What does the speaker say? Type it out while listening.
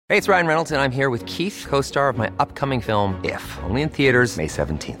Hey, it's Ryan Reynolds, and I'm here with Keith, co-star of my upcoming film, If, only in theaters May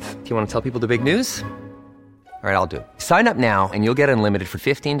 17th. Do you want to tell people the big news? All right, I'll do it. Sign up now and you'll get unlimited for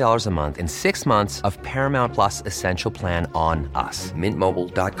 $15 a month and 6 months of Paramount Plus Essential Plan on us.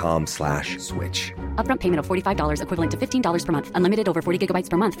 Mintmobile.com/switch. Upfront payment of $45 equivalent to $15 per month. Unlimited over 40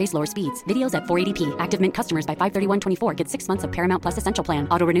 gigabytes per month. Face lower speeds. Videos at 480p. Active Mint customers by 531.24 get 6 months of Paramount Plus Essential Plan.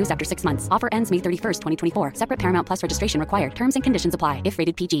 Auto renews after 6 months. Offer ends May 31st, 2024. Separate Paramount Plus registration required. Terms and conditions apply if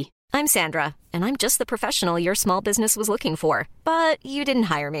rated PG. I'm Sandra, and I'm just the professional your small business was looking for. But you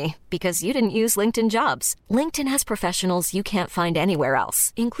didn't hire me because you didn't use LinkedIn Jobs. LinkedIn has professionals you can't find anywhere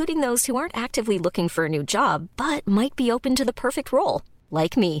else, including those who aren't actively looking for a new job, but might be open to the perfect role,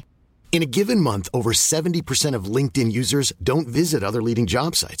 like me. In a given month, over 70% of LinkedIn users don't visit other leading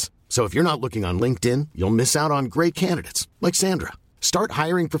job sites. So if you're not looking on LinkedIn, you'll miss out on great candidates like Sandra. Start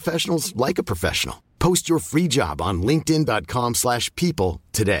hiring professionals like a professional. Post your free job on linkedin.com/people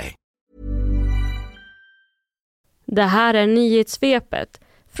today. Det här är Nyhetssvepet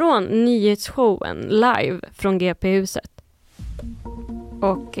från nyhetsshowen live från GP-huset.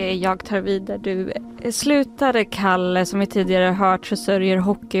 Och jag tar vidare. Du slutade, Kalle, som vi tidigare hört, så sörjer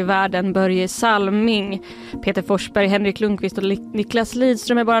hockeyvärlden Börje Salming. Peter Forsberg, Henrik Lundqvist och Niklas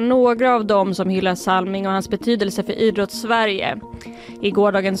Lidström är bara några av dem som hyllar Salming och hans betydelse för idrottssverige. I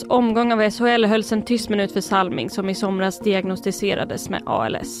gårdagens omgång av SHL hölls en tyst minut för Salming som i somras diagnostiserades med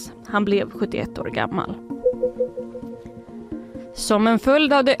ALS. Han blev 71 år gammal. Som en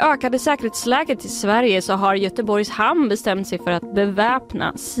följd av det ökade säkerhetsläget i Sverige så har Göteborgs hamn bestämt sig för att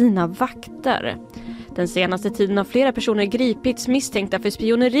beväpna sina vakter. Den senaste tiden har flera personer gripits misstänkta för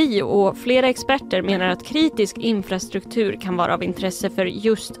spioneri och flera experter menar att kritisk infrastruktur kan vara av intresse för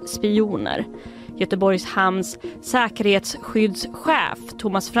just spioner. Göteborgs hamns säkerhetsskyddschef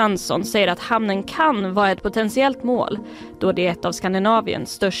Thomas Fransson säger att hamnen kan vara ett potentiellt mål då det är ett av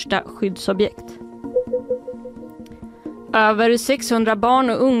Skandinaviens största skyddsobjekt. Över 600 barn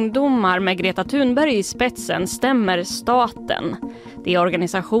och ungdomar med Greta Thunberg i spetsen stämmer staten. Det är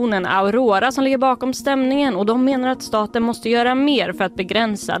organisationen Aurora som ligger bakom stämningen och de menar att staten måste göra mer för att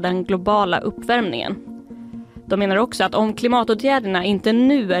begränsa den globala uppvärmningen. De menar också att om klimatåtgärderna inte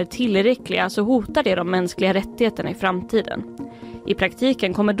nu är tillräckliga så hotar det de mänskliga rättigheterna i framtiden. I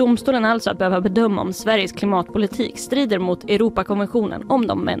praktiken kommer domstolen alltså att behöva bedöma om Sveriges klimatpolitik strider mot Europakonventionen om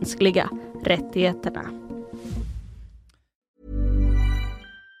de mänskliga rättigheterna.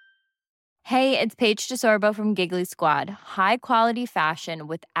 Hey, it's Paige DeSorbo from Giggly Squad. High quality fashion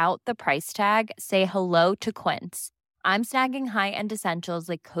without the price tag. Say hello to Quince. I'm snagging high-end essentials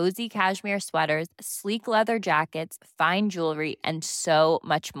like cozy cashmere sweaters, sleek leather jackets, fine jewelry, and so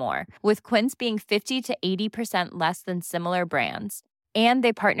much more. With Quince being 50 to 80% less than similar brands. And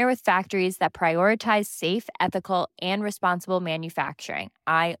they partner with factories that prioritize safe, ethical, and responsible manufacturing.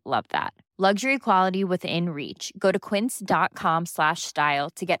 I love that. Luxury quality within reach. Go to quince.com/style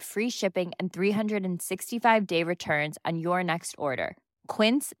to get free shipping and 365-day returns on your next order.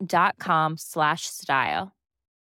 Quince.com/style.